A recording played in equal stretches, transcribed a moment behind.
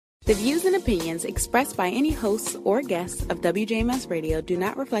The views and opinions expressed by any hosts or guests of WJMS Radio do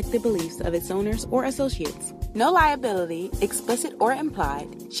not reflect the beliefs of its owners or associates. No liability, explicit or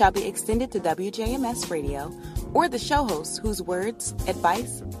implied, shall be extended to WJMS Radio or the show hosts whose words,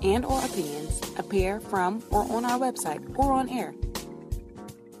 advice, and or opinions appear from or on our website or on air.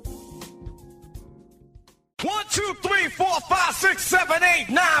 1, 2, 3, 4, 5, 6, 7, 8,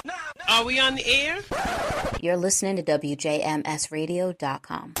 9. Are we on the air? You're listening to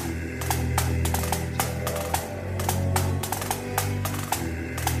WJMSradio.com.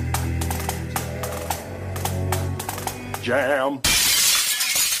 Jam.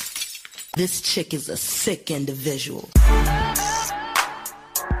 This chick is a sick individual.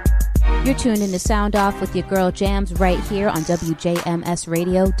 You're tuned in to Sound Off with your girl Jams right here on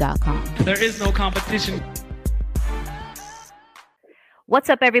WJMSradio.com. There is no competition. What's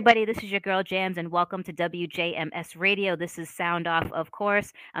up, everybody? This is your girl Jams, and welcome to WJMS Radio. This is Sound Off, of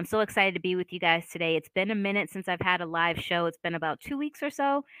course. I'm so excited to be with you guys today. It's been a minute since I've had a live show. It's been about 2 weeks or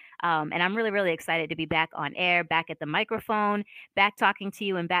so, and I'm really, really excited to be back on air, back at the microphone, back talking to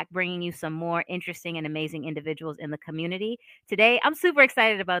you, and back bringing you some more interesting and amazing individuals in the community. Today, I'm super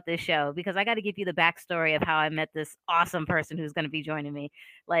excited about this show because I got to give you the backstory of how I met this awesome person who's going to be joining me.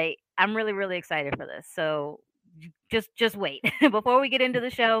 Like, I'm really, really excited for this. So just wait. Before we get into the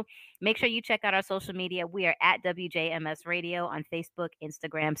show, make sure you check out our social media. We are at WJMS Radio on Facebook,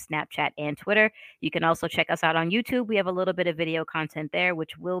 Instagram, Snapchat, and Twitter. You can also check us out on YouTube. We have a little bit of video content there,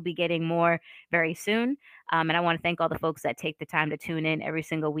 which we'll be getting more very soon. And I want to thank all the folks that take the time to tune in every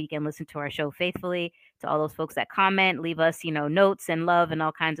single week and listen to our show faithfully. To all those folks that comment, leave us, notes and love and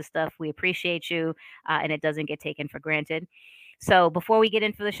all kinds of stuff. We appreciate you, and it doesn't get taken for granted. So before we get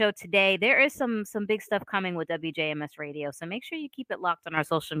into the show today, there is some big stuff coming with WJMS Radio. So make sure you keep it locked on our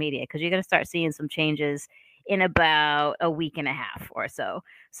social media because you're going to start seeing some changes in about a week and a half or so.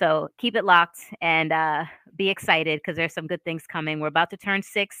 So keep it locked and be excited because there's some good things coming. We're about to turn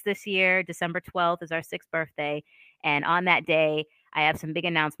 6 this year. December 12th is our 6th birthday. And on that day, I have some big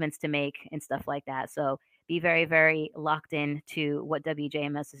announcements to make and stuff like that. So be very, very locked in to what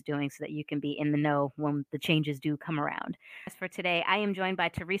WJMS is doing so that you can be in the know when the changes do come around. As for today, I am joined by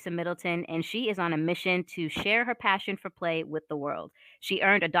Teresa Middleton, and she is on a mission to share her passion for play with the world. She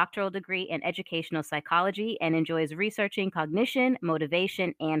earned a doctoral degree in educational psychology and enjoys researching cognition,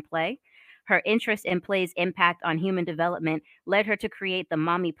 motivation, and play. Her interest in play's impact on human development led her to create the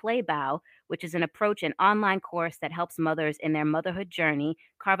Mommy Play Bow, which is an approach and online course that helps mothers in their motherhood journey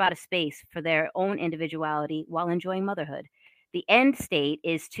carve out a space for their own individuality while enjoying motherhood. The end state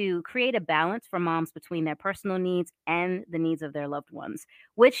is to create a balance for moms between their personal needs and the needs of their loved ones,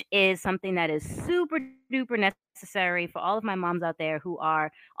 which is something that is super duper necessary for all of my moms out there who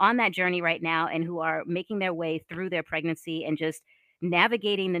are on that journey right now and who are making their way through their pregnancy and just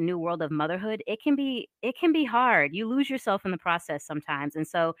navigating the new world of motherhood. It can be hard. You lose yourself in the process sometimes. And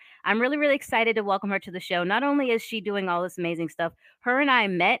so I'm really, really excited to welcome her to the show. Not only is she doing all this amazing stuff, her and I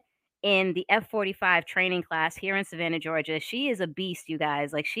met in the F-45 training class here in Savannah, Georgia. She is a beast, you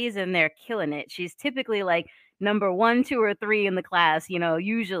guys. Like, she's in there killing it. She's typically like number 1, 2, or 3 in the class,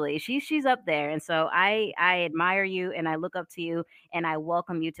 usually. She's up there. And so I admire you and I look up to you and I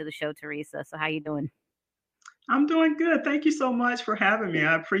welcome you to the show, Teresa. So how you doing? I'm doing good. Thank you so much for having me.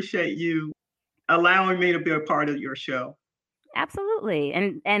 I appreciate you allowing me to be a part of your show. Absolutely.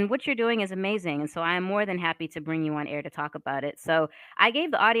 And what you're doing is amazing. And so I'm more than happy to bring you on air to talk about it. So I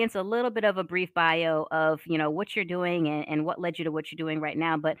gave the audience a little bit of a brief bio of, what you're doing and what led you to what you're doing right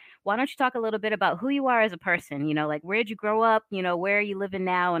now. But why don't you talk a little bit about who you are as a person? Like, where'd you grow up? Where are you living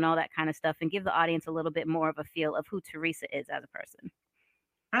now and all that kind of stuff, and give the audience a little bit more of a feel of who Teresa is as a person.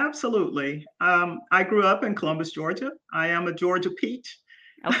 Absolutely. I grew up in Columbus, Georgia. I am a Georgia peach.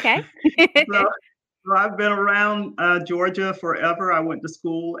 Okay. So I've been around Georgia forever. I went to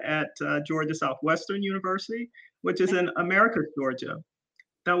school at Georgia Southwestern University, which is in Americus, Georgia.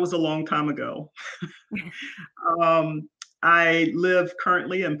 That was a long time ago. I live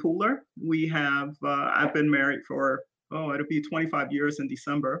currently in Pooler. I've been married for, it'll be 25 years in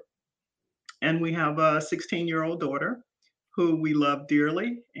December. And we have a 16-year-old daughter who we love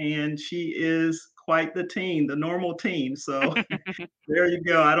dearly, and she is quite the teen, the normal teen. So there you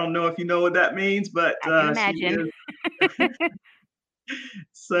go. I don't know if you know what that means, but I can imagine.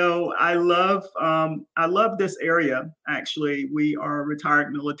 So I love this area. Actually, we are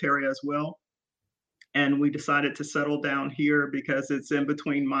retired military as well, and we decided to settle down here because it's in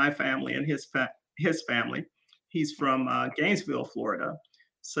between my family and his family. He's from Gainesville, Florida.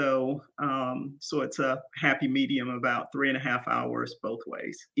 So it's a happy medium, about 3.5 hours both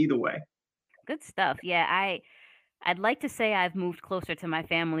ways, either way. Good stuff. Yeah, I'd like to say I've moved closer to my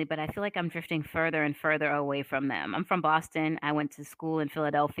family, but I feel like I'm drifting further and further away from them. I'm from Boston. I went to school in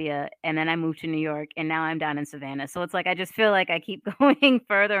Philadelphia, and then I moved to New York, and now I'm down in Savannah. So it's like I just feel like I keep going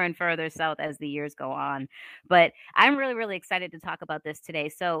further and further south as the years go on. But I'm really, really excited to talk about this today.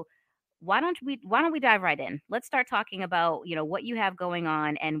 So why don't we dive right in? Let's start talking about, what you have going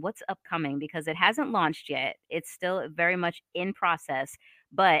on and what's upcoming because it hasn't launched yet. It's still very much in process.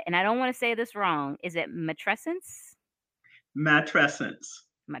 But and I don't want to say this wrong, is it matrescence? Matrescence.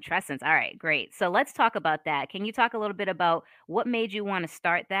 Matrescence. All right, great. So let's talk about that. Can you talk a little bit about what made you want to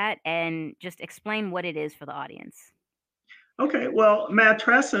start that and just explain what it is for the audience? Okay, well,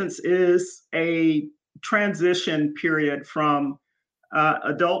 matrescence is a transition period from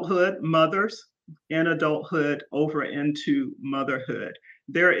adulthood, mothers in adulthood over into motherhood.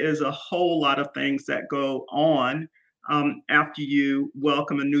 There is a whole lot of things that go on after you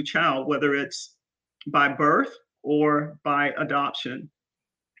welcome a new child, whether it's by birth or by adoption.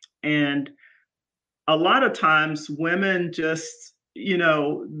 And a lot of times women just,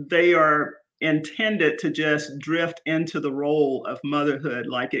 they are intended to just drift into the role of motherhood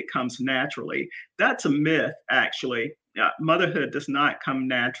like it comes naturally. That's a myth, actually. Motherhood does not come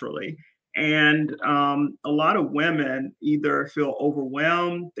naturally. And a lot of women either feel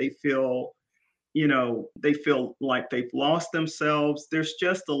overwhelmed, they feel like they've lost themselves. There's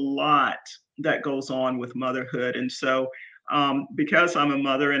just a lot that goes on with motherhood. And so, because I'm a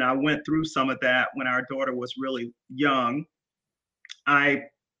mother and I went through some of that when our daughter was really young, I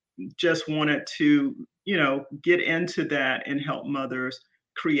just wanted to, get into that and help mothers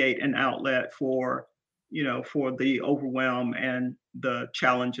create an outlet for the overwhelm and the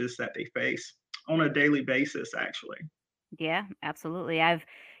challenges that they face on a daily basis, actually. Yeah, absolutely. A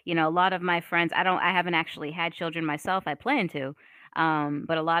lot of my friends, I haven't actually had children myself. I plan to.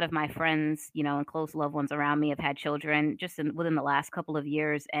 But a lot of my friends, and close loved ones around me have had children just within the last couple of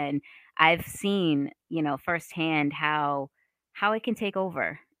years. And I've seen, firsthand how it can take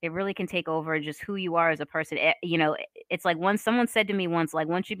over. It really can take over just who you are as a person. It's like once someone said to me once, like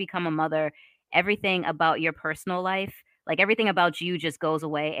once you become a mother, everything about your personal life, like everything about you just goes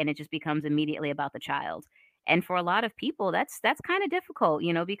away and it just becomes immediately about the child. And for a lot of people, that's kind of difficult,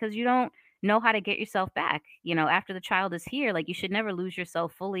 because you don't know how to get yourself back. After the child is here, like you should never lose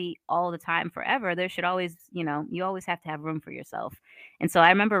yourself fully all the time forever. There should always, you always have to have room for yourself. And so I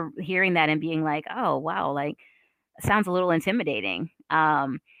remember hearing that and being like, "Oh, wow, like sounds a little intimidating."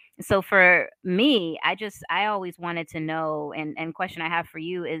 So for me, I always wanted to know, and question I have for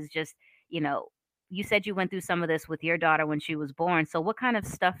you is just, you know, you said you went through some of this with your daughter when she was born. So what kind of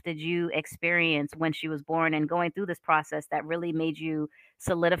stuff did you experience when she was born and going through this process that really made you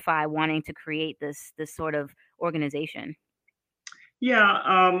solidify wanting to create this sort of organization?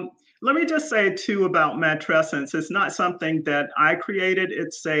 Yeah, let me just say too about matrescence. It's not something that I created.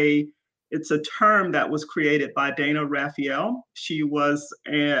 It's a term that was created by Dana Raphael. She was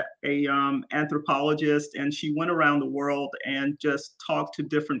a anthropologist, and she went around the world and just talked to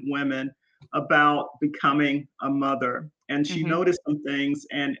different women about becoming a mother. And she Mhm. noticed some things,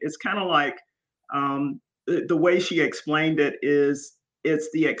 and it's kind of like the way she explained it is it's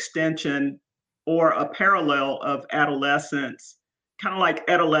the extension or a parallel of adolescence, kind of like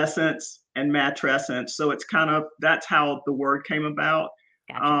adolescence and matrescence. So it's kind of that's how the word came about.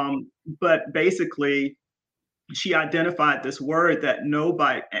 Gotcha. Um, but basically, she identified this word that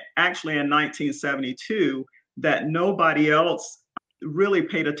nobody, actually in 1972, that nobody else really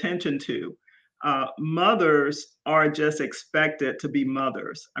paid attention to. Mothers are just expected to be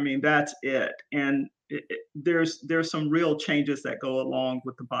mothers. I mean, that's it. And there's some real changes that go along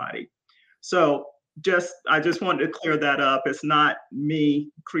with the body. So I just wanted to clear that up. It's not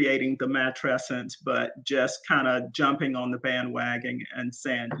me creating the matrescence, but just kind of jumping on the bandwagon and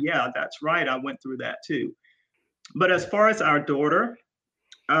saying, yeah, that's right. I went through that too. But as far as our daughter,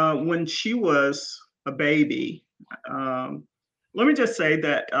 when she was a baby, um, let me just say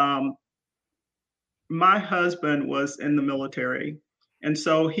that my husband was in the military, and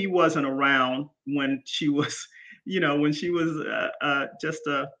so he wasn't around when she was, when she was just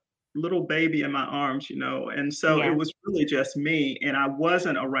a little baby in my arms, and so it Yeah. was really just me, and I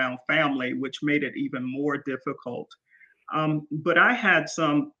wasn't around family, which made it even more difficult. But I had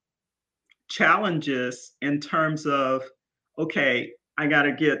some challenges in terms of, okay, I got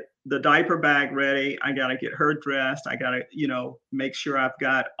to get the diaper bag ready. I got to get her dressed. I got to, make sure I've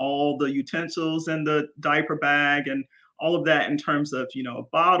got all the utensils in the diaper bag and all of that in terms of, a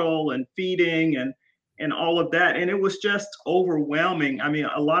bottle and feeding and all of that. And it was just overwhelming. I mean,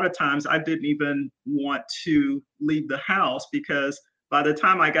 a lot of times I didn't even want to leave the house because by the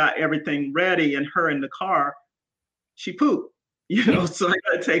time I got everything ready and her in the car, she pooped, so I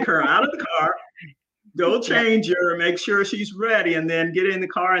got to take her out of the car, go Yep. change her, make sure she's ready, and then get in the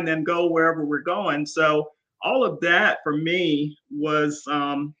car and then go wherever we're going. So all of that for me was,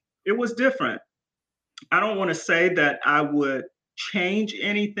 it was different. I don't want to say that I would change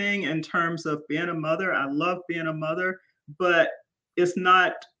anything in terms of being a mother. I love being a mother, but it's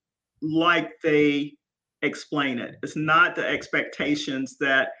not like they explain it. It's not the expectations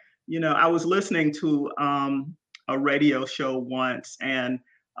that, I was listening to a radio show once, and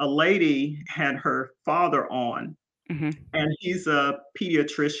a lady had her father on, Hmm. and he's a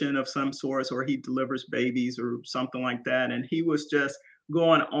pediatrician of some sort, or he delivers babies or something like that. And he was just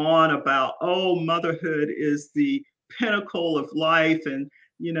going on about, oh, motherhood is the pinnacle of life. And,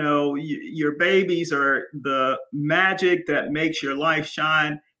 your babies are the magic that makes your life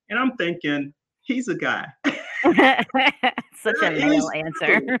shine. And I'm thinking, he's a guy. Such a That male is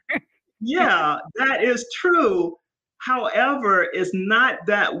answer. true. Yeah, that is true. However, it's not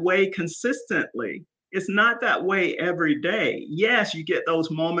that way consistently. It's not that way every day. Yes, you get those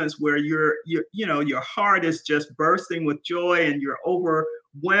moments where your heart is just bursting with joy and you're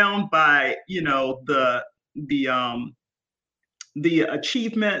overwhelmed by, the the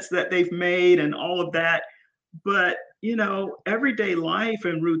achievements that they've made and all of that. But, everyday life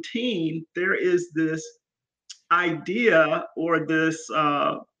and routine, there is this idea, or this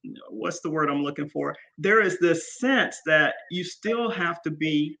what's the word I'm looking for, there is this sense that you still have to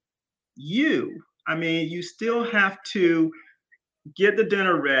be you. I mean, you still have to get the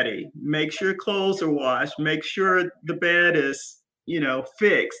dinner ready, make sure clothes are washed, make sure the bed is,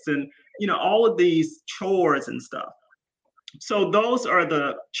 fixed, and all of these chores and stuff. So those are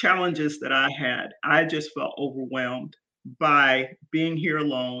the challenges that I had. I just felt overwhelmed by being here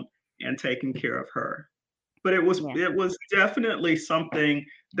alone and taking care of her. But it was Yeah. it was definitely something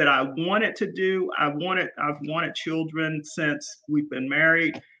that I wanted to do. I've wanted children since we've been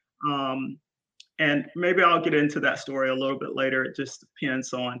married. Um, and maybe I'll get into that story a little bit later. It just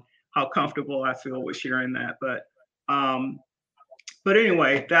depends on how comfortable I feel with sharing that. Um, but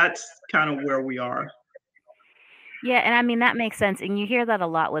anyway, that's kind of where we are. Yeah, and I mean that makes sense. And you hear that a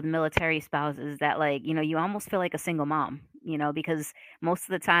lot with military spouses that like, you almost feel like a single mom, because most of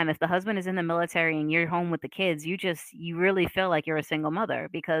the time if the husband is in the military and you're home with the kids, you really feel like you're a single mother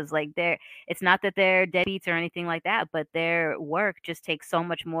because like it's not that they're deadbeats or anything like that, but their work just takes so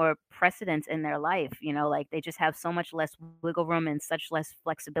much more precedence in their life, like they just have so much less wiggle room and such less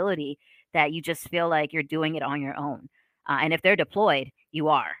flexibility that you just feel like you're doing it on your own. And if they're deployed, you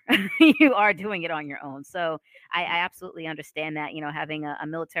are. You are doing it on your own. So I absolutely understand that, having a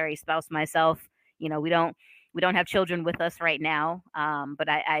military spouse myself, we don't have children with us right now. But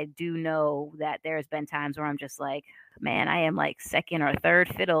I do know that there's been times where I'm just like, man, I am like second or third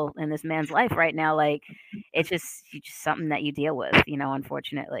fiddle in this man's life right now. Like it's just something that you deal with,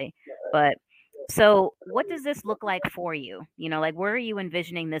 unfortunately. But so what does this look like for you? Like where are you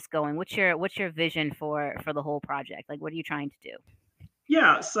envisioning this going? What's your vision for the whole project? Like what are you trying to do?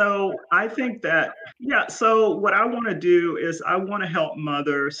 Yeah, so I think that, yeah, so what I want to do is I want to help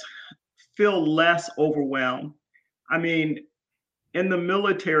mothers feel less overwhelmed. I mean, in the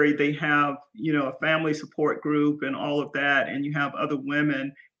military, they have, a family support group and all of that, and you have other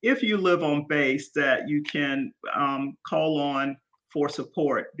women, if you live on base, that you can call on for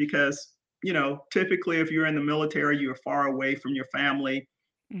support because, typically if you're in the military, you're far away from your family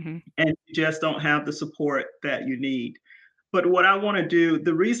Hmm. and you just don't have the support that you need. But what I want to do,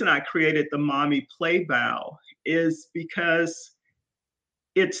 the reason I created the Mommy Play Bow is because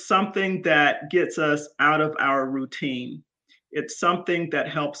it's something that gets us out of our routine. It's something that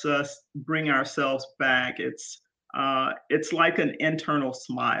helps us bring ourselves back. It's like an internal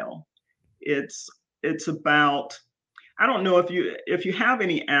smile. It's it's about, I don't know if you have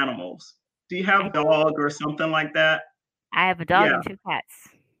any animals. Do you I have do. dog or something like that? I have a dog Yeah, and two cats.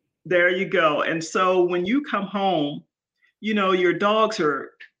 there you go. And so when you come home, your dogs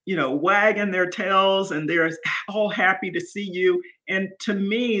are, wagging their tails and they're all happy to see you. And to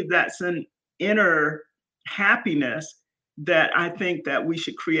me, that's an inner happiness that I think that we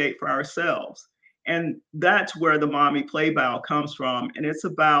should create for ourselves. And that's where the Mommy Play Bow comes from. And it's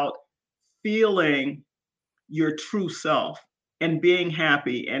about feeling your true self and being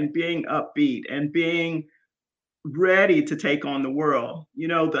happy and being upbeat and being ready to take on the world.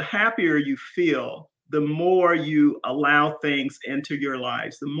 The happier you feel, the more you allow things into your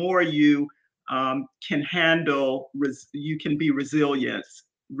lives, the more you can handle, you can be resilient,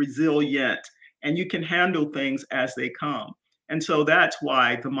 and you can handle things as they come. And so that's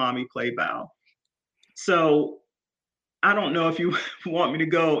why the Mommy Play Bow. So I don't know if you want me to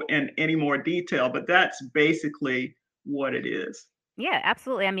go in any more detail, but that's basically what it is. Yeah,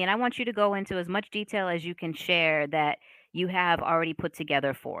 absolutely. I mean, I want you to go into as much detail as you can share that you have already put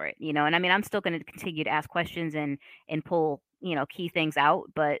together for it, you know. And I mean, I'm still going to continue to ask questions and pull, key things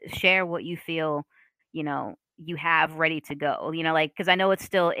out, but share what you feel, you have ready to go. Like because I know it's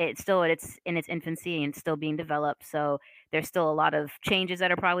still it's in its infancy and it's still being developed. So there's still a lot of changes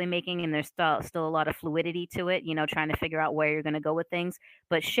that are probably making, and there's still a lot of fluidity to it. Trying to figure out where you're going to go with things.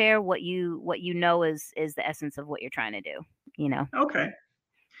 But share what you know is the essence of what you're trying to do. You know. Okay.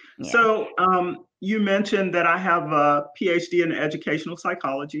 Yeah. So you mentioned that I have a PhD in educational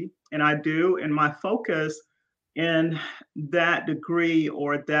psychology, and I do. And my focus in that degree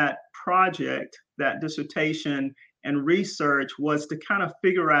or that project, that dissertation and research was to kind of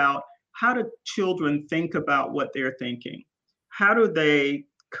figure out how do children think about what they're thinking? How do they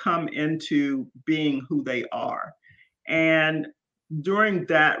come into being who they are? And during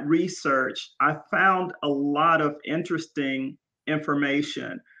that research, I found a lot of interesting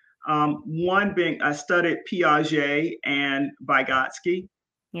information. One being, I studied Piaget and Vygotsky.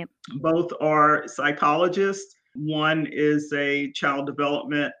 Yep. Both are psychologists. One is a child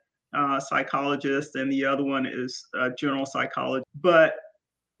development psychologist, and the other one is a general psychologist. But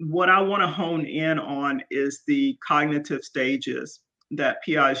what I want to hone in on is the cognitive stages that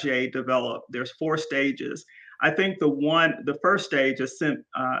Piaget developed. There's 4 stages. I think the first stage is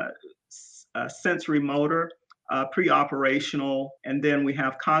sensory motor, pre-operational, and then we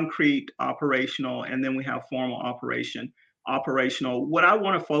have concrete operational, and then we have formal operational. What I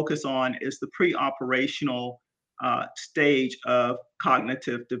want to focus on is the pre-operational stage of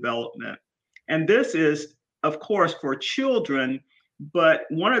cognitive development. And this is, of course, for children, but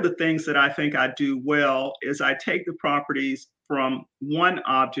one of the things that I think I do well is I take the properties from one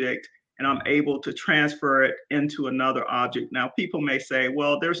object and I'm able to transfer it into another object. Now, people may say,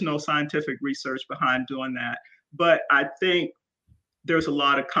 well, there's no scientific research behind doing that, but I think there's a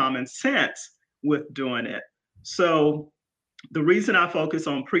lot of common sense with doing it. So the reason I focus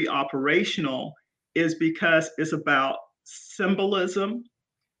on pre-operational is because it's about symbolism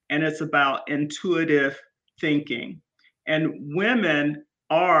and it's about intuitive thinking. And women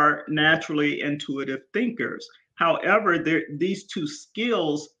are naturally intuitive thinkers. However, these 2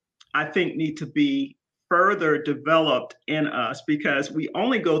 skills, I think, need to be further developed in us because we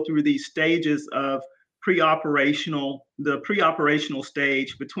only go through these stages of the pre-operational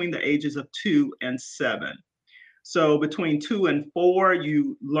stage between the ages of 2 and 7. So between 2 and 4,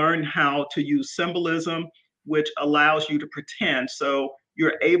 you learn how to use symbolism, which allows you to pretend. So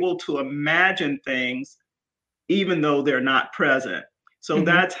you're able to imagine things even though they're not present. So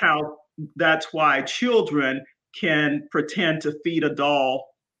Mm-hmm. that's why children can pretend to feed a doll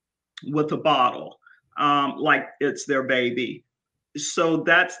with a bottle, like it's their baby. So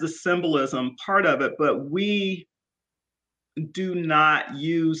that's the symbolism part of it, but we do not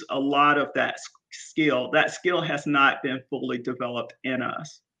use a lot of that skill. That skill has not been fully developed in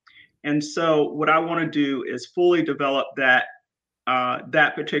us. And so what I want to do is fully develop that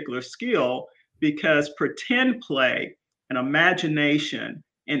particular skill because pretend play and imagination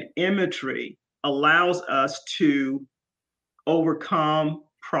and imagery allows us to overcome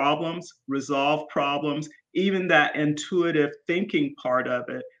problems, resolve problems. Even that intuitive thinking part of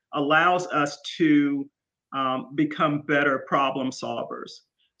it allows us to become better problem solvers.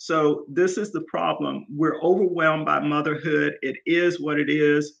 So this is the problem. We're overwhelmed by motherhood. It is what it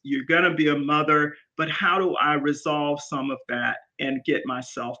is. You're going to be a mother, but how do I resolve some of that and get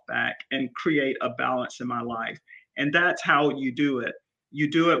myself back and create a balance in my life? And that's how you do it.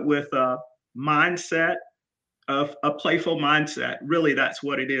 You do it with a mindset of a playful mindset. Really, that's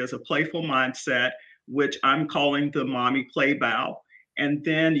what it is, a playful mindset, which I'm calling the mommy play bow. And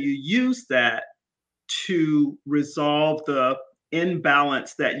then you use that to resolve the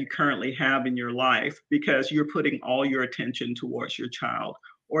imbalance that you currently have in your life because you're putting all your attention towards your child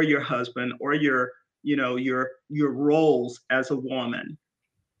or your husband or your roles as a woman.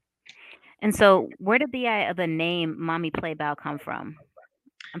 And so, where did the name "Mommy Play Bow" come from?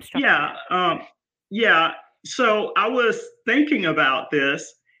 I'm struck by Yeah, that. yeah. So I was thinking about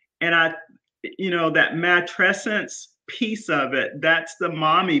this, and that matrescence piece of it, that's the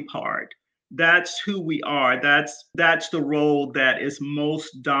mommy part. That's who we are. That's the role that is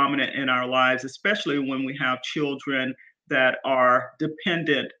most dominant in our lives, especially when we have children that are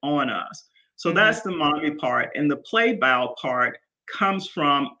dependent on us. So Hmm. that's the mommy part. And the play bow part comes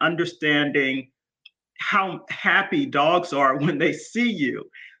from understanding how happy dogs are when they see you.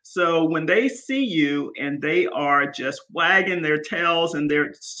 So when they see you and they are just wagging their tails and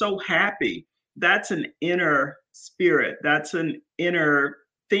they're so happy, that's an inner spirit. That's an inner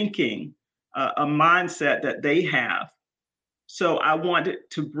thinking a mindset that they have. So I wanted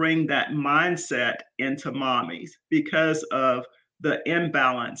to bring that mindset into mommies because of the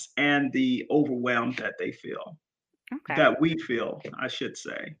imbalance and the overwhelm that they feel, Okay. that we feel, I should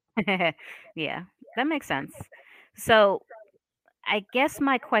say. Yeah, that makes sense. So I guess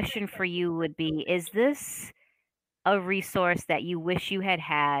my question for you would be, is this a resource that you wish you had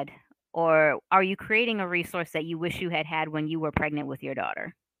had, or are you creating a resource that you wish you had had when you were pregnant with your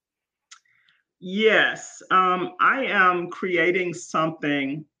daughter? Yes, I am creating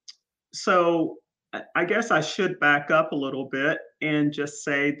something. So I guess I should back up a little bit and just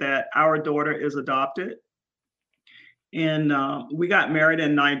say that our daughter is adopted. And we got married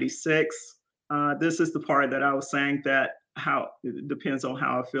in 96. This is the part that I was saying that how it depends on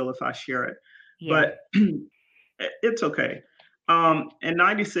how I feel if I share it. Yeah. But it's okay. In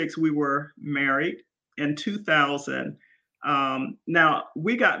 96, we were married. In 2000, now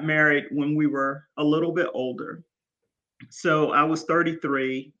we got married when we were a little bit older. So I was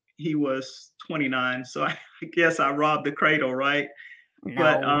 33, he was 29. So I guess I robbed the cradle, right?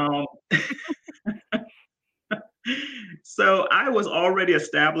 But No. so I was already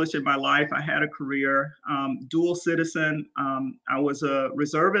established in my life. I had a career, dual citizen. I was a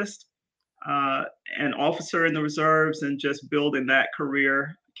reservist, uh, an officer in the reserves, and just building that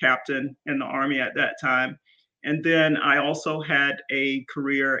career, captain in the Army at that time. And then I also had a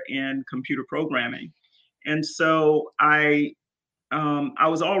career in computer programming. And so I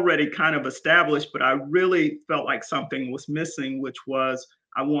was already kind of established, but I really felt like something was missing, which was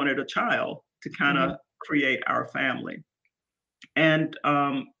I wanted a child to kind Hmm. of create our family. And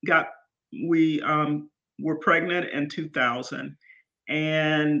got we were pregnant in 2000,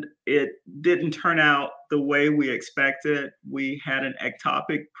 and it didn't turn out the way we expected. We had an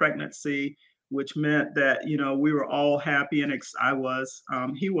ectopic pregnancy, which meant that we were all happy and I was,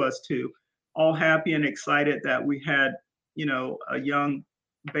 he was too, all happy and excited that we had a young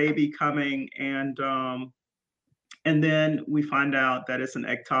baby coming, and then we find out that it's an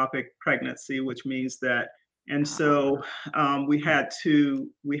ectopic pregnancy, which means that, and Oh, so we had to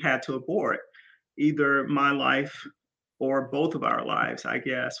abort. Either my life or both of our lives, I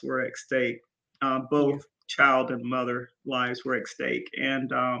guess, were at stake. yeah. Both child and mother lives were at stake,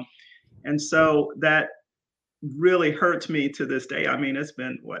 and so that really hurts me to this day. I mean, it's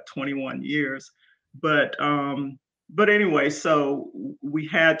been what, 21 years, but anyway, so we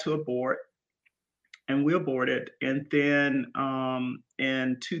had to abort, and we aborted. And then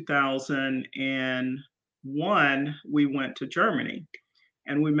in 2001, we went to Germany,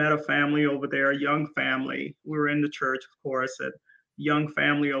 and we met a family over there, a young family. We were in the church, of course, a young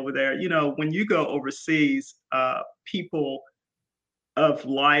family over there. When you go overseas, people of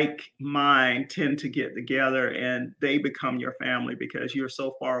like mind tend to get together and they become your family because you're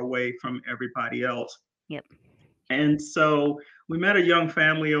so far away from everybody else. Yep. And so we met a young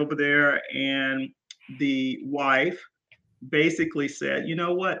family over there, and the wife basically said, "You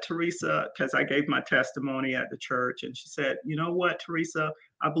know what, Teresa," because I gave my testimony at the church, and she said, "You know what, Teresa,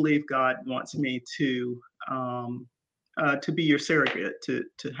 I believe God wants me to be your surrogate, to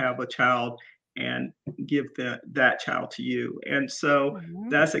have a child and give that child to you." And so Mhm.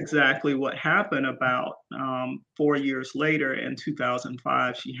 that's exactly what happened. About 4 years later, in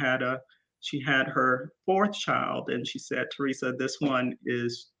 2005, she had her fourth child, and she said, "Teresa, this one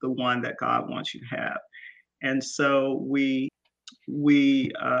is the one that God wants you to have." And so we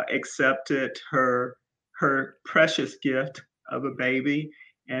accepted her precious gift of a baby,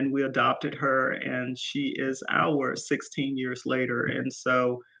 and we adopted her, and she is ours 16 years later. And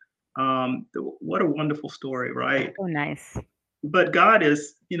so what a wonderful story, right? So nice. But God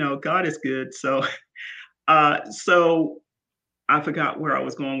is good. So so I forgot where I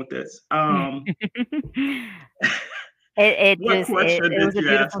was going with this. What question It did was a you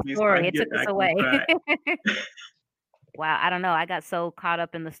ask beautiful me so I story. can It took get us back on away. track? Wow, I don't know. I got so caught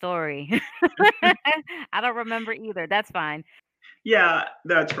up in the story. I don't remember either. That's fine. Yeah,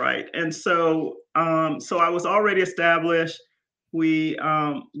 that's right. And so I was already established. We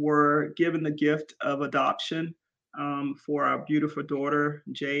were given the gift of adoption for our beautiful daughter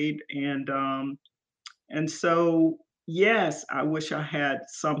Jade, and so yes, I wish I had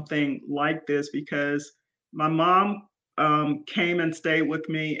something like this because my mom came and stayed with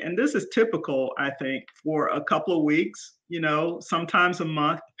me, and this is typical, I think, for a couple of weeks. Sometimes a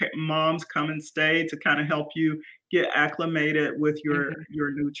month. Moms come and stay to kind of help you get acclimated with your Hmm.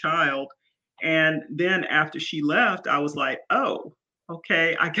 your new child. And then after she left, I was like, oh,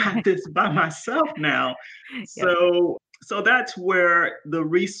 okay, I got this by myself now. Yep. So that's where the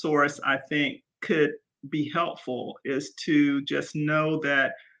resource, I think, could be helpful, is to just know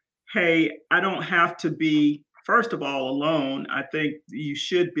that, hey, I don't have to be, first of all, alone. I think you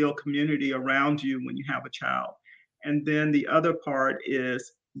should build community around you when you have a child. And then the other part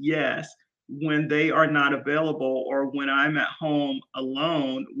is, yes, when they are not available or when I'm at home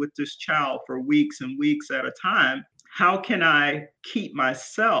alone with this child for weeks and weeks at a time, how can I keep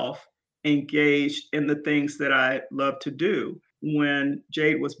myself engaged in the things that I love to do? When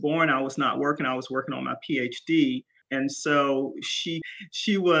Jade was born, I was not working, I was working on my PhD. And so she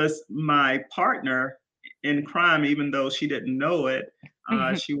was my partner in crime, even though she didn't know it.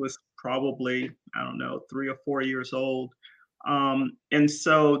 She was probably, I don't know, 3 or 4 years old. And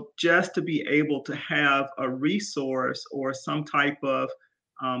so just to be able to have a resource or some type of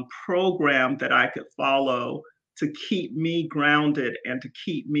program that I could follow to keep me grounded and to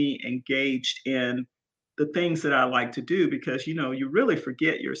keep me engaged in the things that I like to do, because you really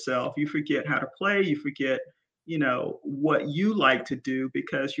forget yourself. You forget how to play, you forget what you like to do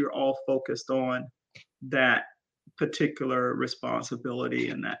because you're all focused on that particular responsibility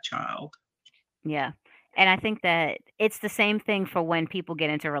in that child. Yeah. And I think that it's the same thing for when people get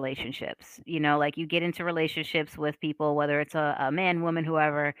into relationships. Like you get into relationships with people, whether it's a man, woman,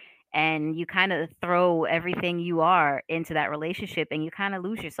 whoever, and you kind of throw everything you are into that relationship and you kind of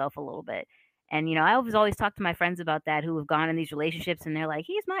lose yourself a little bit. And, I always talk to my friends about that who have gone in these relationships and they're like,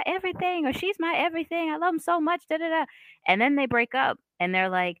 he's my everything or she's my everything. I love him so much. Da, da, da. And then they break up and they're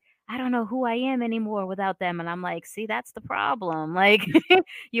like, I don't know who I am anymore without them. And I'm like, see, that's the problem. Like,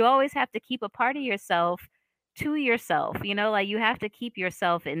 you always have to keep a part of yourself to yourself, like you have to keep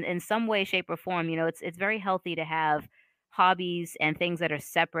yourself in some way, shape, or form. It's very healthy to have hobbies and things that are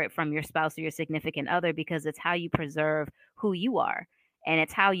separate from your spouse or your significant other because it's how you preserve who you are. And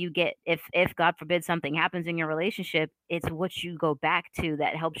it's how you get, if God forbid something happens in your relationship, it's what you go back to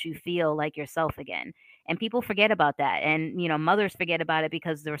that helps you feel like yourself again. And people forget about that. And, mothers forget about it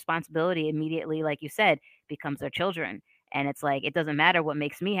because the responsibility immediately, like you said, becomes their children. And it's like, it doesn't matter what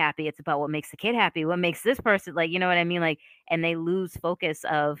makes me happy. It's about what makes the kid happy. What makes this person, like, you know what I mean? Like, and they lose focus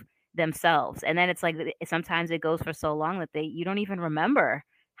of themselves. And then it's like, sometimes it goes for so long that you don't even remember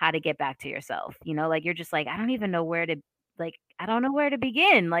how to get back to yourself. Like you're just like, I don't even know where to, like, I don't know where to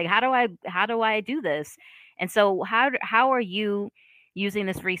begin. Like, how do I do this? And so how are you using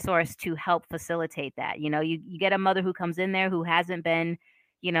this resource to help facilitate that? You get a mother who comes in there who hasn't been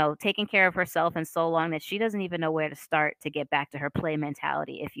taking care of herself in so long that she doesn't even know where to start to get back to her play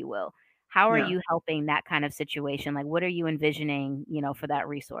mentality, if you will. How are Yeah. you helping that kind of situation? Like, what are you envisioning, for that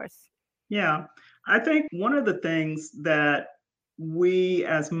resource? Yeah. I think one of the things that we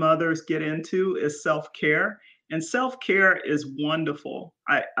as mothers get into is self care. And self care is wonderful.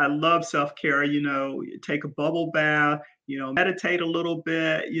 I love self care. You take a bubble bath, meditate a little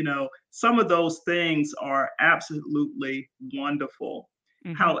bit. Some of those things are absolutely wonderful.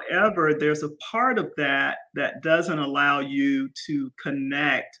 Hmm. However, there's a part of that that doesn't allow you to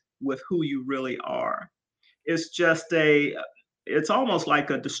connect with who you really are. It's just it's almost like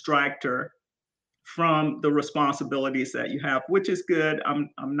a distractor from the responsibilities that you have, which is good. I'm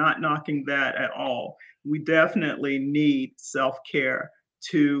not knocking that at all. We definitely need self-care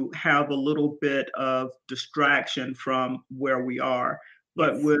to have a little bit of distraction from where we are.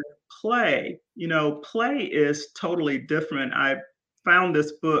 But Yes. with play, play is totally different. I found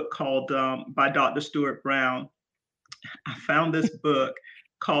this book called by Dr. Stuart Brown. I found this book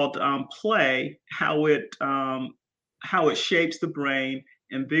called Play: How it shapes the brain,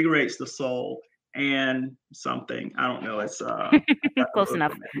 invigorates the soul, and something. I don't know. It's I got the Close book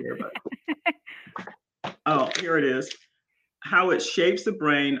enough. right here, but oh, here it is. How it shapes the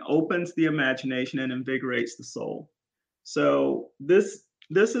brain, opens the imagination, and invigorates the soul. So this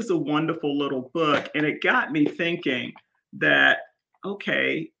is a wonderful little book, and it got me thinking that,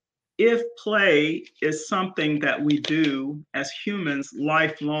 okay, if play is something that we do as humans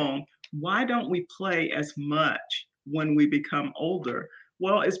lifelong, why don't we play as much when we become older?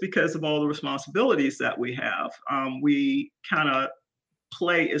 Well, it's because of all the responsibilities that we have. We kind of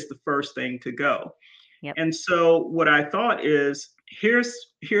play is the first thing to go. Yep. And so what I thought is,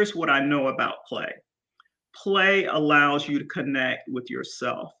 here's what I know about play. Play allows you to connect with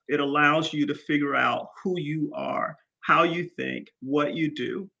yourself. It allows you to figure out who you are, how you think, what you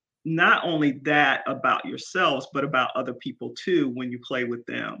do. Not only that about yourselves, but about other people too when you play with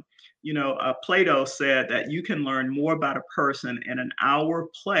them. Plato said that you can learn more about a person in an hour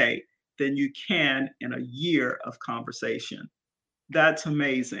play than you can in a year of conversation. That's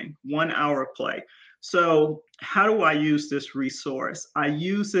amazing. 1 hour play. So, how do I use this resource? I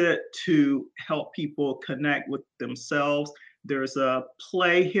use it to help people connect with themselves. There's a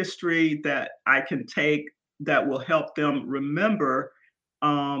play history that I can take that will help them remember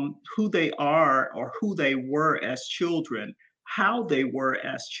who they are or who they were as children, how they were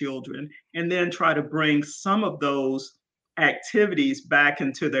as children, and then try to bring some of those activities back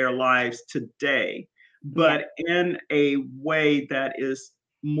into their lives today, Yeah. but in a way that is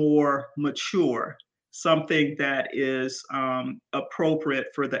more mature, something that is appropriate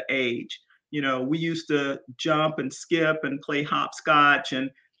for the age. You know, we used to jump and skip and play hopscotch and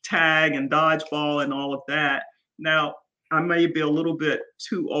tag and dodgeball and all of that. Now, I may be a little bit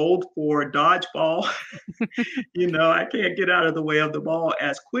too old for dodgeball. You know, I can't get out of the way of the ball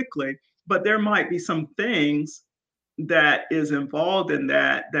as quickly, but there might be some things that is involved in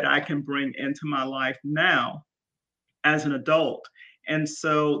that that I can bring into my life now as an adult. And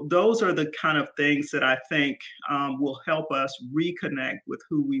so those are the kind of things that I think will help us reconnect with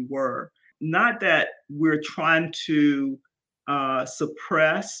who we were. Not that we're trying to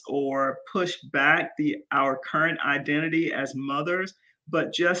suppress or push back our current identity as mothers,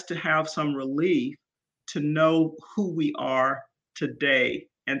 but just to have some relief to know who we are today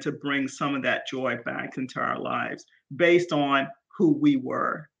and to bring some of that joy back into our lives based on who we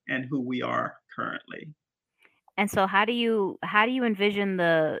were and who we are currently. And so how do you envision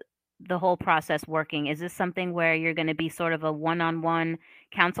the whole process working? Is this something where you're going to be sort of a one-on-one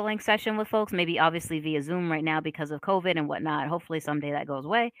counseling session with folks? Maybe obviously via Zoom right now because of COVID and whatnot. Hopefully someday that goes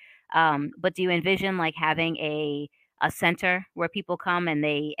away. But do you envision like having a center where people come and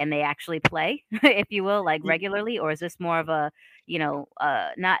they actually play, if you will, like regularly, or is this more of a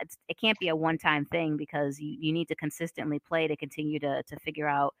not it can't be a one-time thing because you need to consistently play to continue to figure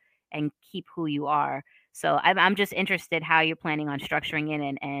out and keep who you are. So I'm just interested how you're planning on structuring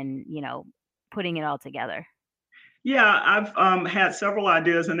it and putting it all together. Yeah, I've had several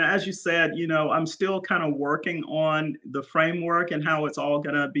ideas, and as you said, you know, I'm still kind of working on the framework and how it's all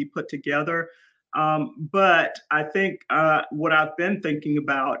going to be put together. But I think what I've been thinking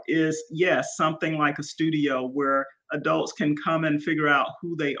about is, yes, something like a studio where adults can come and figure out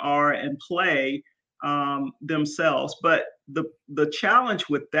who they are and play themselves. But the challenge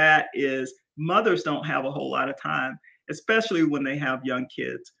with that is mothers don't have a whole lot of time, especially when they have young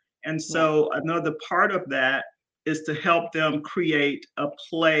kids. And Yeah. so another part of that is to help them create a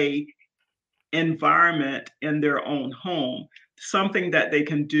play environment in their own home, something that they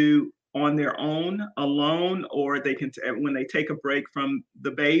can do on their own, alone, or they can, when they take a break from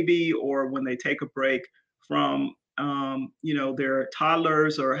the baby or when they take a break from, you know, their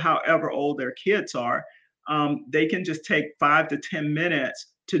toddlers or however old their kids are, they can just take 5 to 10 minutes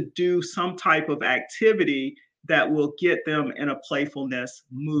to do some type of activity that will get them in a playfulness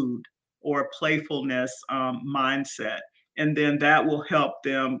mood or a playfulness mindset, and then that will help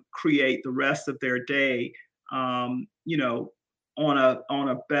them create the rest of their day, you know, on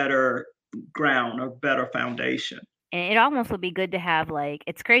a better ground, a better foundation. And it almost would be good to have like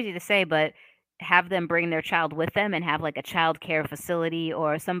it's crazy to say, but have them bring their child with them and have like a child care facility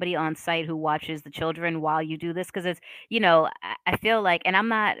or somebody on site who watches the children while you do this because it's I feel like and I'm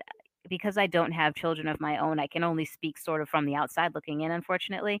not because I don't have children of my own, I can only speak sort of from the outside looking in,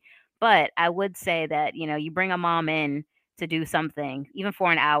 unfortunately. But I would say that, you bring a mom in to do something, even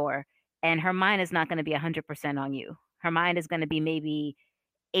for an hour, and her mind is not going to be 100% on you. Her mind is going to be maybe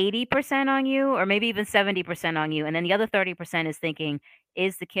 80% on you or maybe even 70% on you. And then the other 30% is thinking,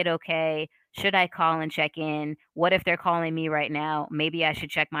 is the kid okay? Should I call and check in? What if they're calling me right now? Maybe I should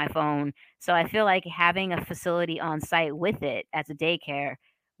check my phone. So I feel like having a facility on site with it as a daycare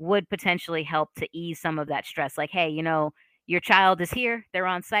would potentially help to ease some of that stress. Like, hey, your child is here, they're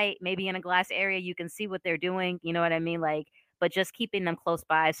on site, maybe in a glass area, you can see what they're doing. You know what I mean? Like, but just keeping them close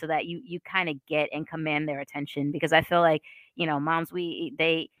by so that you kind of get and command their attention because I feel like moms,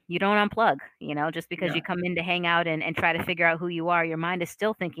 you don't unplug, just because you Yeah, come in to hang out and try to figure out who you are, your mind is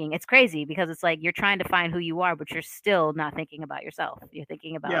still thinking. It's crazy because it's like you're trying to find who you are, but you're still not thinking about yourself. You're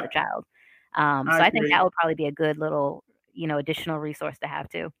thinking about yeah, the child. I So I think that agree. would probably be a good little, additional resource to have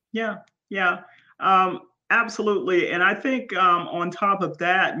too. Yeah, yeah, absolutely. And I think on top of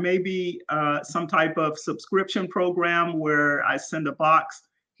that, maybe some type of subscription program where I send a box,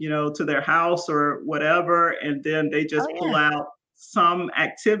 you know, to their house or whatever, and then they Oh just pull yeah. out some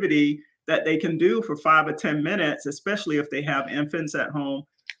activity that they can do for 5 or 10 minutes, especially if they have infants at home,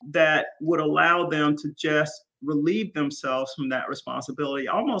 that would allow them to just relieve themselves from that responsibility,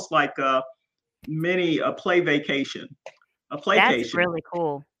 almost like a play vacation, a That's playcation. really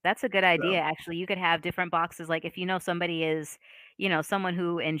cool. That's a good idea, So. actually. You could have different boxes. Like if somebody is, someone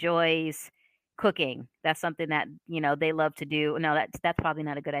who enjoys cooking, that's something that, they love to do. No, that's probably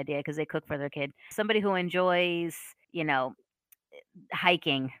not a good idea because they cook for their kid. Somebody who enjoys, you know,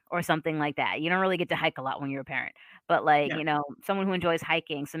 hiking or something like that. You don't really get to hike a lot when you're a parent, but like, Yeah. someone who enjoys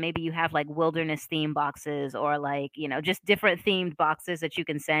hiking. So maybe you have like wilderness theme boxes or like, just different themed boxes that you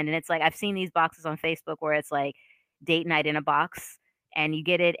can send. And it's like, I've seen these boxes on Facebook where it's like date night in a box and you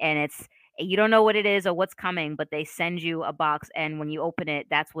get it and you don't know what it is or what's coming, but they send you a box. And when you open it,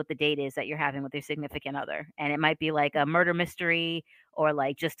 that's what the date is that you're having with your significant other. And it might be like a murder mystery or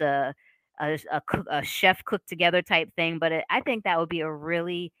like just a chef cook together type thing. But I think that would be a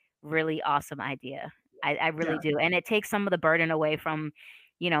really, really awesome idea. I really Yeah. do. And it takes some of the burden away from,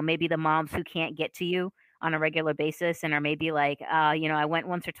 maybe the moms who can't get to you on a regular basis and are maybe like, I went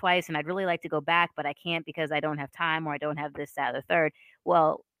once or twice and I'd really like to go back, but I can't because I don't have time or I don't have this, that, or the third.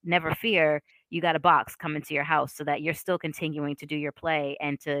 Well, never fear. You got a box coming to your house so that you're still continuing to do your play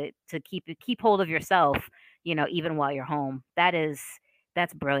and to keep hold of yourself, even while you're home.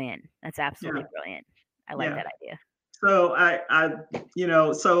 That's brilliant. That's absolutely Yeah. brilliant. I like Yeah. that idea. So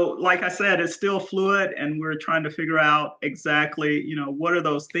so like I said, it's still fluid, and we're trying to figure out exactly, what are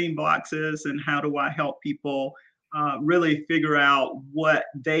those theme boxes, and how do I help people really figure out what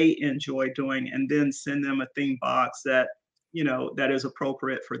they enjoy doing, and then send them a theme box that, that is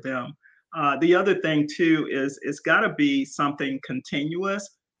appropriate for them. The other thing too is it's got to be something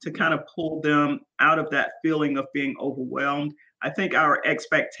continuous to kind of pull them out of that feeling of being overwhelmed. I think our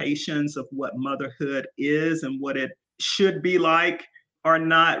expectations of what motherhood is and what it should be like are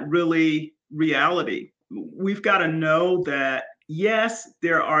not really reality. We've got to know that, yes,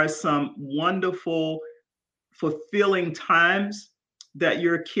 there are some wonderful, fulfilling times that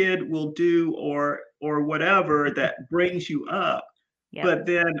your kid will do or whatever that brings you up. Yep. But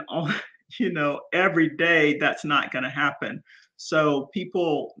then on, every day that's not going to happen. So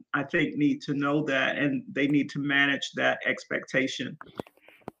people, I think, need to know that, and they need to manage that expectation.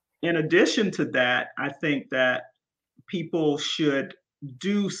 In addition to that, I think that people should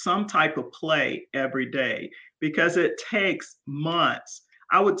do some type of play every day, because it takes months.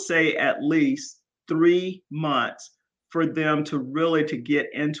 I would say at least 3 months for them to really to get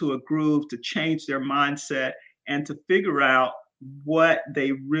into a groove, to change their mindset, and to figure out what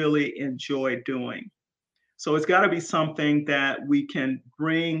they really enjoy doing. So it's got to be something that we can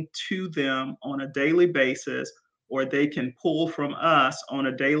bring to them on a daily basis, or they can pull from us on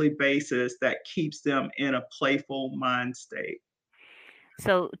a daily basis that keeps them in a playful mind state.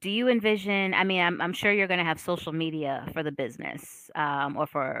 So, do you envision? I mean, I'm sure you're going to have social media for the business, or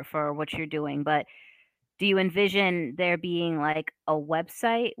for what you're doing. But do you envision there being like a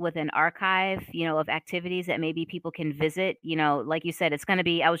website with an archive, of activities that maybe people can visit? Like you said, it's going to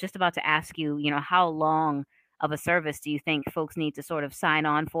be. I was just about to ask you, how long of a service do you think folks need to sort of sign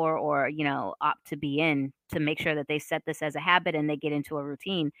on for, or opt to be in to make sure that they set this as a habit and they get into a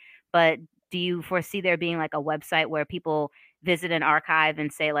routine? But do you foresee there being like a website where people visit an archive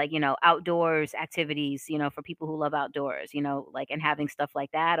and say like, outdoors activities, for people who love outdoors, like and having stuff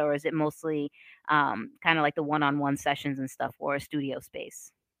like that? Or is it mostly kind of like the one-on-one sessions and stuff or a studio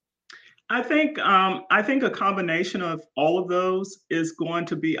space? I think a combination of all of those is going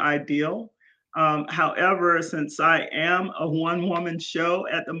to be ideal. However, since I am a one woman show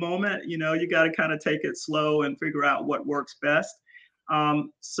at the moment, you got to kind of take it slow and figure out what works best.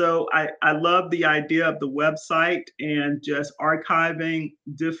 So I love the idea of the website and just archiving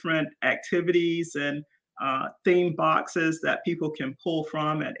different activities and theme boxes that people can pull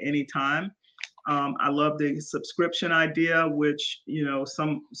from at any time. I love the subscription idea, which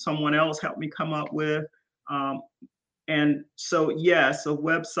someone else helped me come up with. Um, and so, yes, a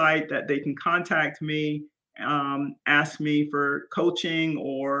website that they can contact me, ask me for coaching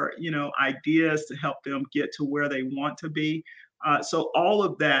or ideas to help them get to where they want to be. So all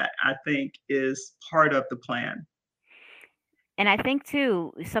of that, I think, is part of the plan. And I think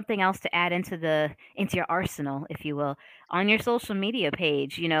too, something else to add into your arsenal, if you will, on your social media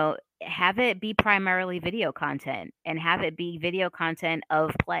page, have it be primarily video content and have it be video content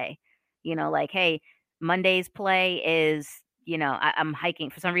of play. Like, hey, Monday's play is, I'm hiking.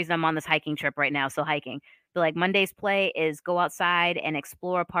 For some reason I'm on this hiking trip right now, so hiking. But like Monday's play is go outside and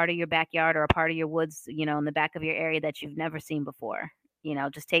explore a part of your backyard or a part of your woods, in the back of your area that you've never seen before.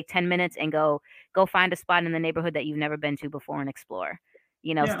 Just take 10 minutes and go find a spot in the neighborhood that you've never been to before and explore.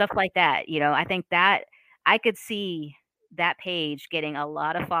 Yeah. Stuff like that. I think that I could see that page getting a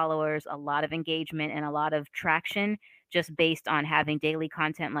lot of followers, a lot of engagement, and a lot of traction just based on having daily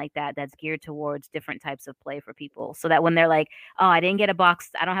content like that that's geared towards different types of play for people. So that when they're like, oh, I didn't get a box,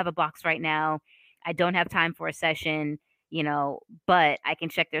 I don't have a box right now, I don't have time for a session, but I can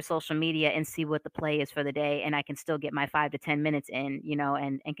check their social media and see what the play is for the day, and I can still get my 5 to 10 minutes in,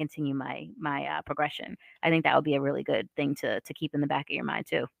 and continue my progression. I think that would be a really good thing to keep in the back of your mind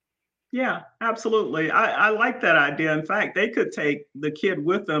too. Yeah, absolutely. I like that idea. In fact, they could take the kid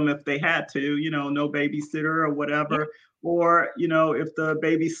with them if they had to, no babysitter or Yeah, whatever. Or, if the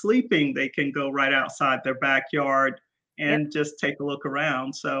baby's sleeping, they can go right outside their backyard yep, and just take a look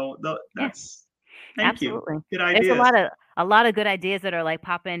around. So yeah. thank you. Absolutely. Good There's a ideas. lot of a lot of good ideas that are like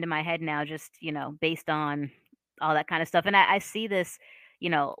popping into my head now, just, based on all that kind of stuff. And I see this,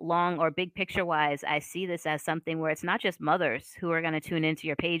 long or big picture wise, I see this as something where it's not just mothers who are going to tune into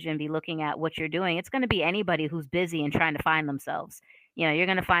your page and be looking at what you're doing. It's going to be anybody who's busy and trying to find themselves. You're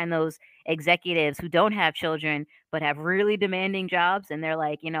going to find those executives who don't have children but have really demanding jobs, and they're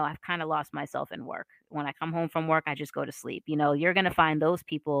like, I've kind of lost myself in work. When I come home from work, I just go to sleep. You're going to find those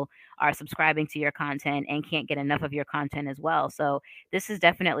people are subscribing to your content and can't get enough of your content as well. So this is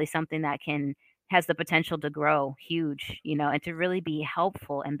definitely something that can has the potential to grow huge, and to really be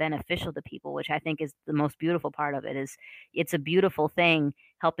helpful and beneficial to people, which I think is the most beautiful part of it. Is it's a beautiful thing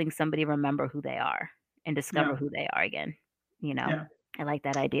helping somebody remember who they are and discover Yeah. who they are again. You know, Yeah. I like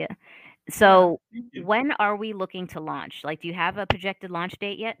that idea. Yeah. So Thank you. when are we looking to launch? Like, do you have a projected launch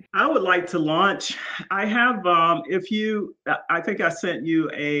date yet? I would like to launch. I have, if you, I think I sent you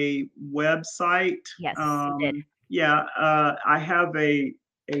a website. Yes, you did. Yeah, I have a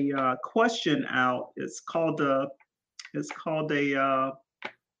question out. It's called a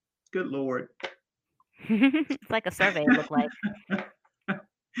good Lord. It's like a survey, it looked like.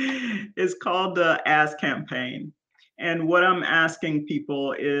 It's called the Ask campaign. And what I'm asking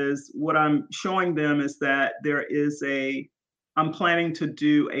people is, what I'm showing them is that I'm planning to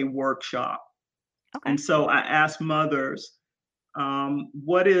do a workshop. Okay. And so I ask mothers,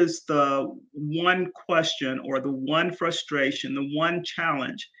 what is the one question or the one frustration, the one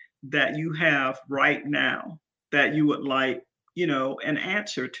challenge that you have right now that you would like, an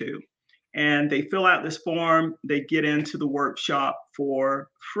answer to? And they fill out this form, they get into the workshop for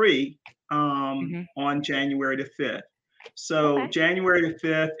free Hmm. on January the 5th. So, Okay. January the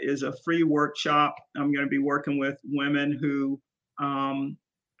 5th is a free workshop. I'm going to be working with women um,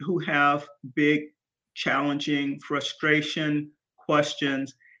 who have big, challenging, frustration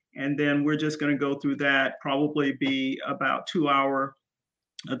questions. And then we're just going to go through that, probably be about a 2 hour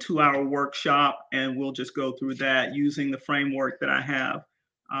workshop, and we'll just go through that using the framework that I have.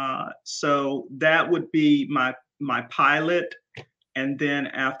 So that would be my pilot, and then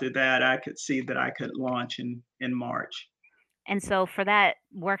after that, I could see that I could launch in March. And so for that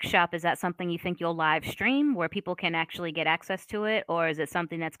workshop, is that something you think you'll live stream where people can actually get access to it? Or is it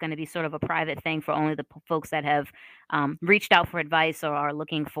something that's going to be sort of a private thing for only the folks that have reached out for advice or are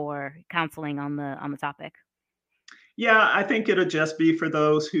looking for counseling on the topic? Yeah, I think it'll just be for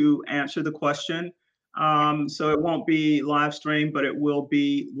those who answer the question. Yeah. So it won't be live stream, but it will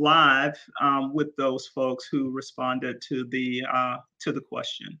be live with those folks who responded to the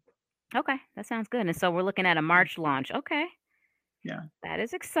question. Okay, that sounds good. And so we're looking at a March launch. Okay, Yeah, that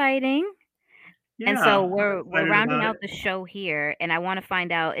is exciting. And so yeah, I'm we're excited rounding about it. out the show here, and I want to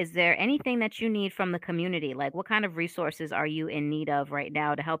find out, is there anything that you need from the community? Like, what kind of resources are you in need of right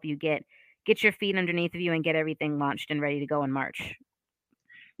now to help you get your feet underneath of you and get everything launched and ready to go in March?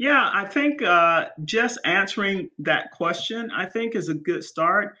 Yeah, I think just answering that question, I think, is a good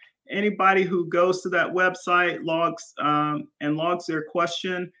start. Anybody who goes to that website, logs their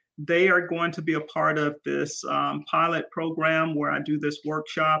question, they are going to be a part of this pilot program where I do this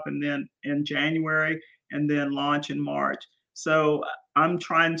workshop, and then in January, and then launch in March. So I'm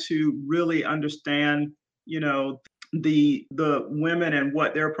trying to really understand, you know, the women and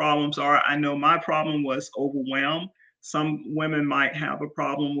what their problems are. I know my problem was overwhelmed. Some women might have a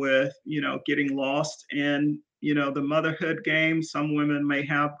problem with, getting lost in, the motherhood game. Some women may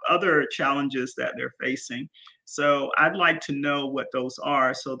have other challenges that they're facing. So I'd like to know what those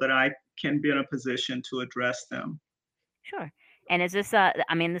are so that I can be in a position to address them. Sure. And is this I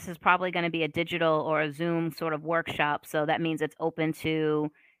mean, this is probably going to be a digital or a Zoom sort of workshop, so that means it's open to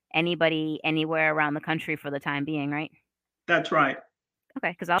anybody anywhere around the country for the time being, right? That's right.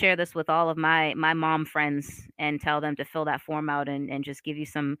 Okay, because I'll share this with all of my mom friends and tell them to fill that form out and just give you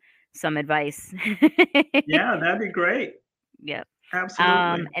some advice. Yeah, that'd be great. Yep.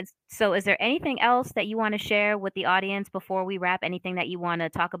 Absolutely. And so is there anything else that you want to share with the audience before we wrap? Anything that you want to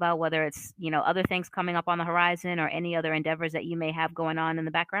talk about, whether it's, other things coming up on the horizon or any other endeavors that you may have going on in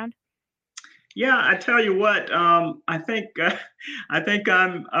the background? Yeah, I tell you what, I think I think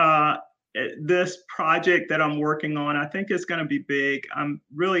this project that I'm working on, I think it's going to be big. I'm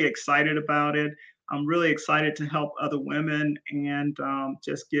really excited about it. I'm really excited to help other women and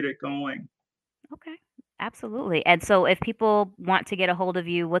just get it going. Okay. Absolutely. And so if people want to get a hold of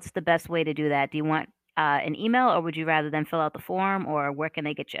you, what's the best way to do that? Do you want an email, or would you rather them fill out the form, or where can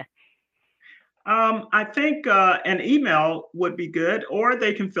they get you? I think an email would be good, or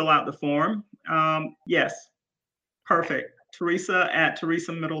they can fill out the form. Yes, perfect. Teresa at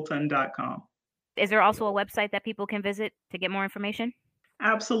teresamiddleton.com. Is there also a website that people can visit to get more information?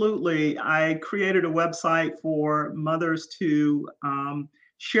 Absolutely. I created a website for mothers to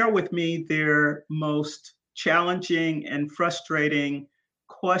share with me their most challenging and frustrating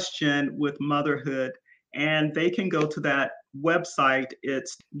question with motherhood. And they can go to that website.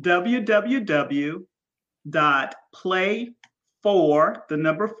 It's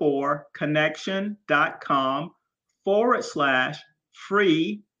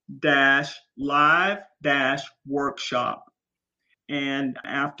And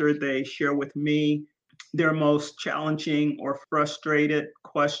after they share with me their most challenging or frustrated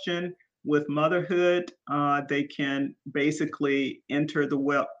question with motherhood, they can basically enter the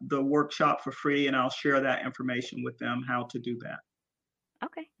workshop for free, and I'll share that information with them how to do that.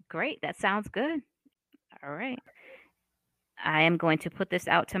 Okay, great. That sounds good. All right. I am going to put this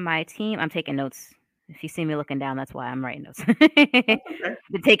out to my team. I'm taking notes. If you see me looking down, that's why I'm writing notes. Okay.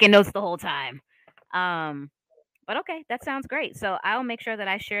 Been taking notes the whole time. But okay, that sounds great. So I'll make sure that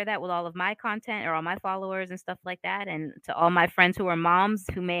I share that with all of my content or all my followers and stuff like that. And to all my friends who are moms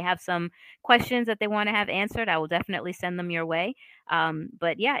who may have some questions that they want to have answered, I will definitely send them your way.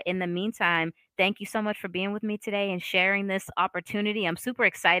 But yeah, in the meantime, thank you so much for being with me today and sharing this opportunity. I'm super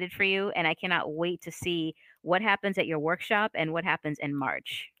excited for you, and I cannot wait to see what happens at your workshop and what happens in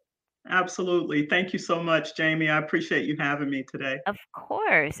March. Absolutely. Thank you so much, Jamie. I appreciate you having me today. Of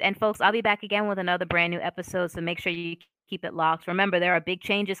course. And folks, I'll be back again with another brand new episode. So make sure you keep it locked. Remember, there are big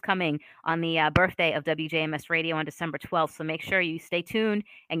changes coming on the birthday of WJMS Radio on December 12th. So make sure you stay tuned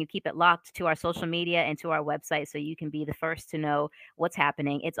and you keep it locked to our social media and to our website so you can be the first to know what's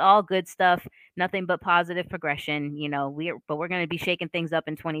happening. It's all good stuff, nothing but positive progression. But we're going to be shaking things up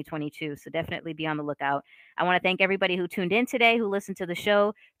in 2022. So definitely be on the lookout. I want to thank everybody who tuned in today, who listened to the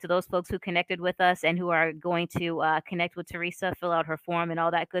show, to those folks who connected with us and who are going to connect with Teresa, fill out her form and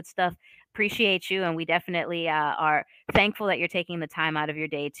all that good stuff. Appreciate you. And we definitely are thankful that you're taking the time out of your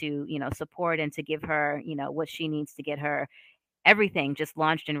day to, support and to give her, what she needs to get her everything just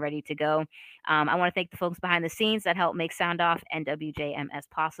launched and ready to go. I want to thank the folks behind the scenes that help make SoundOff and WJMS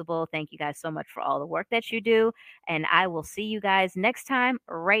possible. Thank you guys so much for all the work that you do. And I will see you guys next time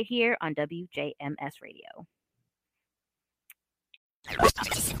right here on WJMS Radio.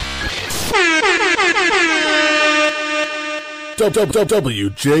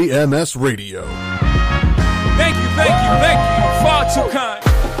 WJMS Radio. Thank you. Far too kind.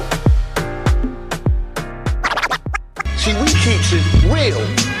 See, we keep it real.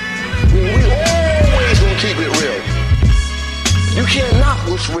 We always gonna keep it real. You can't knock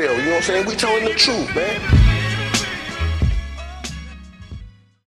what's real, you know what I'm saying? We telling the truth, man.